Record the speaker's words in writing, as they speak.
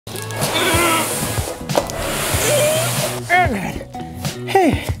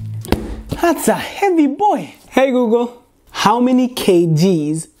Hey, that's a heavy boy. Hey Google, how many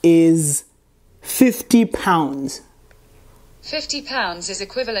kgs is 50 pounds? 50 pounds is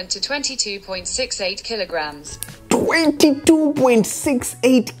equivalent to 22.68 kilograms.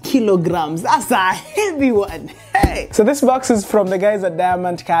 22.68 kilograms. That's a heavy one. Hey! So this box is from the guys at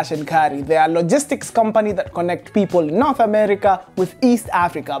Diamant Cash and Carry. They are a logistics company that connect people in North America with East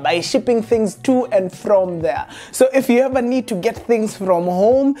Africa by shipping things to and from there. So if you ever need to get things from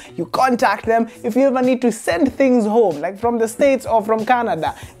home, you contact them. If you ever need to send things home, like from the States or from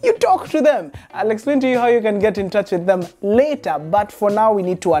Canada, you talk to them. I'll explain to you how you can get in touch with them later, but for now we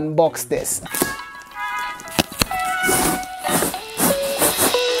need to unbox this.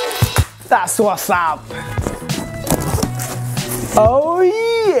 That's what's up. Oh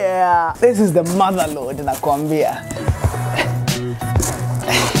yeah, this is the mother load nakwambia.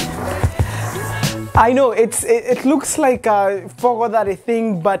 I know it looks like a forgot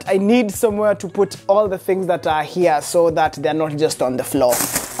thing, but I need somewhere to put all the things that are here so that they're not just on the floor.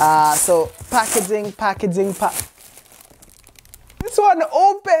 So packaging. This one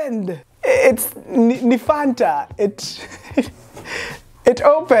opened. It's Nifanta. It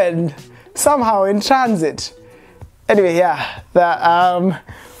opened somehow in transit. Anyway, yeah,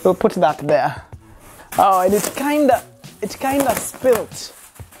 we'll put that there. Oh, and it kinda spilt.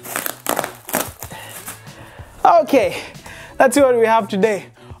 Okay, that's what we have today.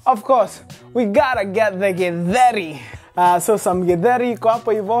 Of course, we gotta get the githeri. So some githeri iko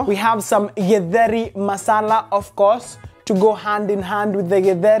hapo hivyo. We have some githeri masala, of course, to go hand in hand with the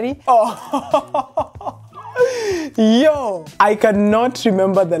githeri. Oh. Yo, I cannot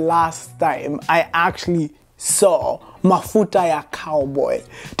remember the last time I actually saw mafuta ya cowboy.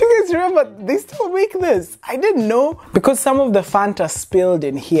 Do you guys remember they still make this? I didn't know. Because some of the Fanta spilled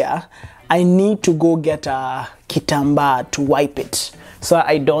in here, I need to go get a kitamba to wipe it so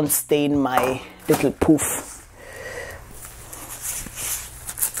I don't stain my little poof.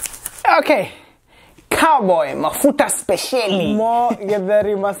 Okay, cowboy mafuta speciali. More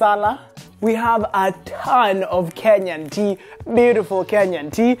githeri masala. We have a ton of Kenyan tea, beautiful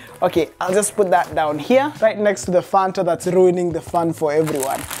Kenyan tea. Okay, I'll just put that down here, right next to the Fanta that's ruining the fun for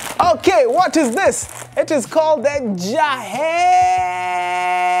everyone. Okay, what is this? It is called the Njahe.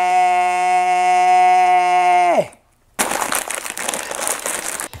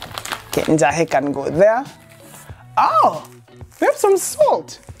 Okay, Njahe can go there. Oh, we have some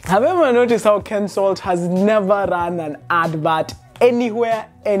salt. Have you ever noticed how Ken Salt has never run an advert anywhere,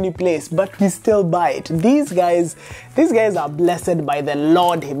 any place, but we still buy it? These guys are blessed by the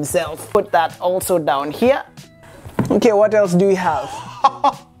Lord himself. Put that also down here. Okay, what else do we have?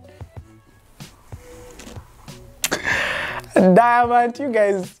 Diamond, you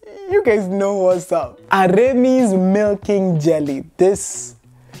guys know what's up. Aremi's milking jelly. This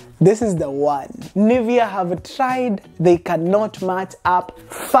is the one. Nivea have tried, they cannot match up.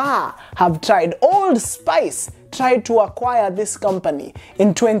 Far have tried. Old Spice tried to acquire this company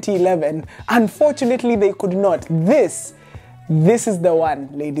in 2011. Unfortunately, they could not. This is the one,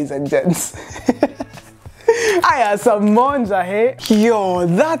 ladies and gents. I have some more njahe. Yo,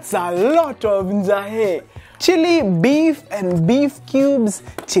 that's a lot of njahe. Chili beef and beef cubes.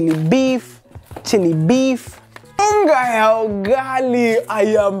 Chili beef. Unga ya ugali.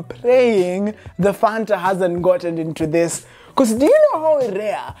 I am praying the Fanta hasn't gotten into this. Because do you know how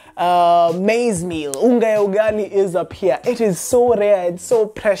rare maize meal, unga ya ugali, is up here? It is so rare, it's so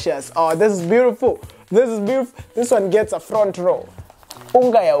precious. Oh, this is beautiful. This one gets a front row.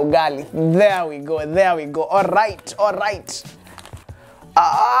 Unga ya ugali. There we go. All right.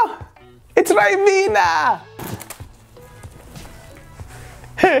 Ah, it's Ribena.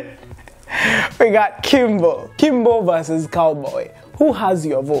 We got Kimbo versus Cowboy. Who has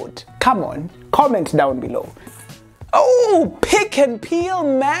your vote? Come on, comment down below. Oh, pick and peel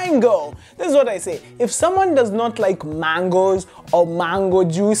mango. This is what I say. If someone does not like mangoes or mango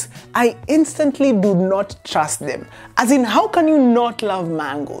juice, I instantly do not trust them. As in, how can you not love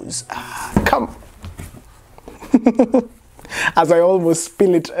mangoes? Come. As I almost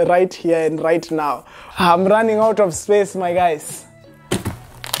spill it right here and right now. I'm running out of space, my guys.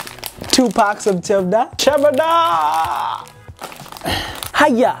 2 packs of cheddar.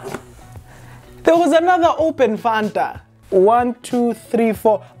 Hiya. There was another open Fanta. 1, 2, 3,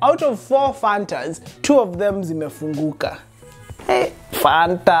 4. Out of 4 Fantas, 2 of them zimefunguka. Hey,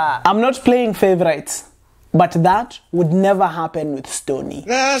 Fanta. I'm not playing favorites, but that would never happen with Stony.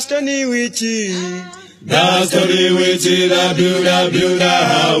 Stony witchy, that build a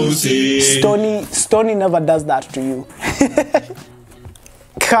house. Stony never does that to you.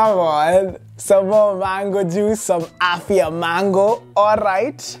 Come on. Some more mango juice, some Afia mango.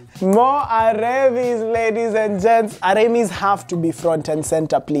 Alright. More Aremis, ladies and gents. Aremis have to be front and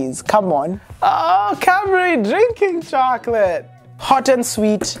center, please. Come on. Oh, Cadbury drinking chocolate. Hot and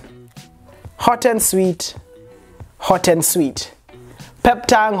sweet. Hot and sweet. Hot and sweet.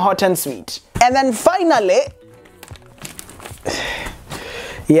 Peptang, hot and sweet. And then finally,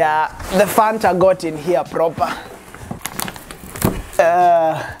 yeah, the Fanta got in here proper.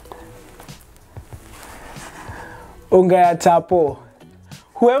 Unga ya tapo.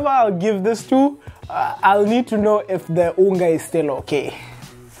 Whoever I'll give this to, I'll need to know if the unga is still okay.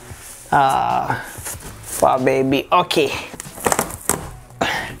 Wow, baby. Okay.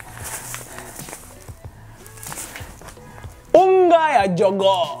 Unga ya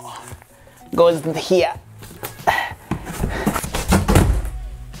jogo goes here.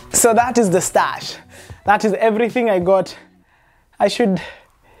 So that is the stash. That is everything I got. I should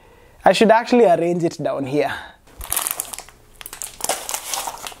actually arrange it down here.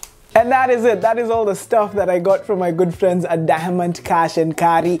 And that is it. That is all the stuff that I got from my good friends at Diamant Cash and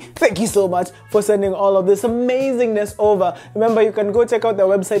Kari. Thank you so much for sending all of this amazingness over. Remember, you can go check out their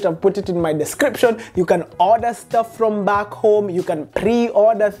website. I've put it in my description. You can order stuff from back home. You can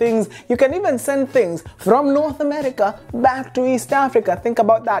pre-order things. You can even send things from North America back to East Africa. Think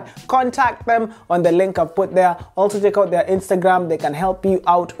about that. Contact them on the link I've put there. Also check out their Instagram. They can help you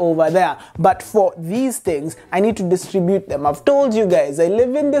out over there. But for these things, I need to distribute them. I've told you guys, I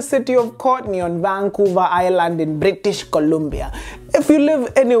live in the city of Courtney on Vancouver Island in British Columbia. If you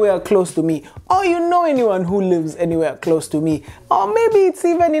live anywhere close to me, or you know anyone who lives anywhere close to me, or maybe it's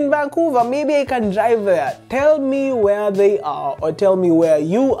even in Vancouver, maybe I can drive there. Tell me where they are, or tell me where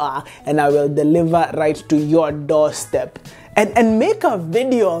you are, and I will deliver right to your doorstep. And make a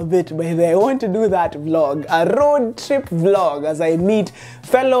video of it, by the way. I want to do that vlog, a road trip vlog, as I meet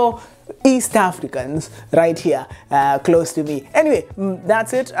fellow East Africans right here close to me. Anyway,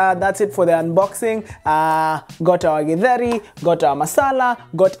 that's it. That's it for the unboxing. Got our githeri, got our masala,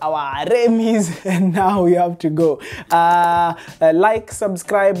 got our remis, and now we have to go. Like,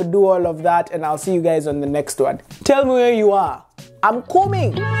 subscribe, do all of that, and I'll see you guys on the next one. Tell me where you are. I'm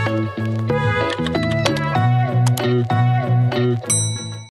coming.